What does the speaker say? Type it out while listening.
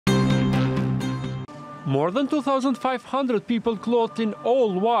More than 2,500 people clothed in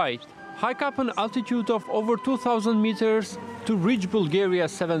all white hike up an altitude of over 2,000 meters to reach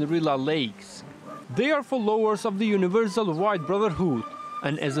Bulgaria's 7 Rila lakes. They are followers of the Universal White Brotherhood,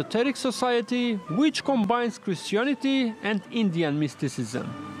 an esoteric society which combines Christianity and Indian mysticism.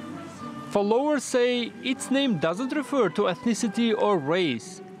 Followers say its name doesn't refer to ethnicity or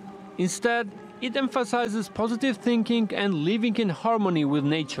race. Instead, it emphasizes positive thinking and living in harmony with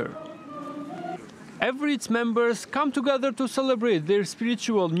nature. Its members come together to celebrate their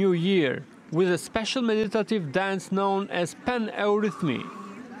spiritual new year with a special meditative dance known as pan-eurythmy.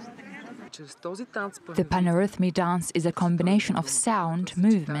 The pan-eurythmy dance is a combination of sound,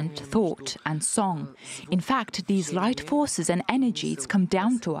 movement, thought and song. In fact, these light forces and energies come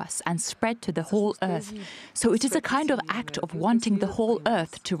down to us and spread to the whole earth. So it is a kind of act of wanting the whole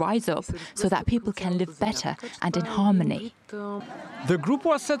earth to rise up so that people can live better and in harmony. The group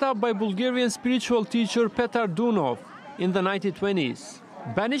was set up by Bulgarian spiritual teacher Petar Dunov in the 1920s.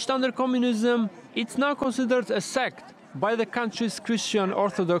 Banished under communism, it's now considered a sect by the country's Christian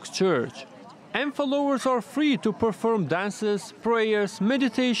Orthodox Church. And followers are free to perform dances, prayers,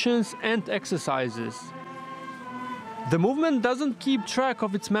 meditations and exercises. The movement doesn't keep track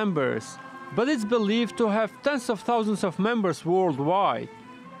of its members, but it's believed to have tens of thousands of members worldwide.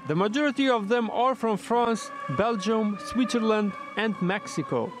 The majority of them are from France, Belgium, Switzerland and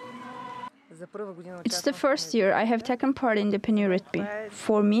Mexico. It's the first year I have taken part in the pan-eurythmy.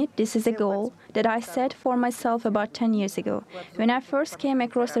 For me, this is a goal that I set for myself about 10 years ago, when I first came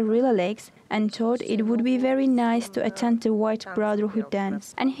across the Rila lakes and thought it would be very nice to attend the White Brotherhood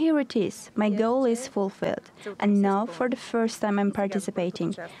dance. And here it is, my goal is fulfilled. And now, for the first time I'm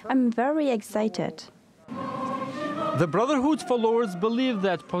participating. I'm very excited. The Brotherhood's followers believe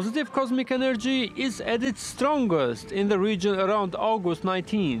that positive cosmic energy is at its strongest in the region around August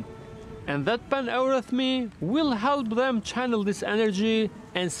 19th. And that pan-eurythmy will help them channel this energy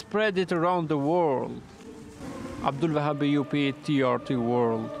and spread it around the world. Abdul Wahab, TRT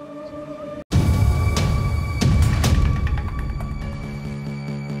World.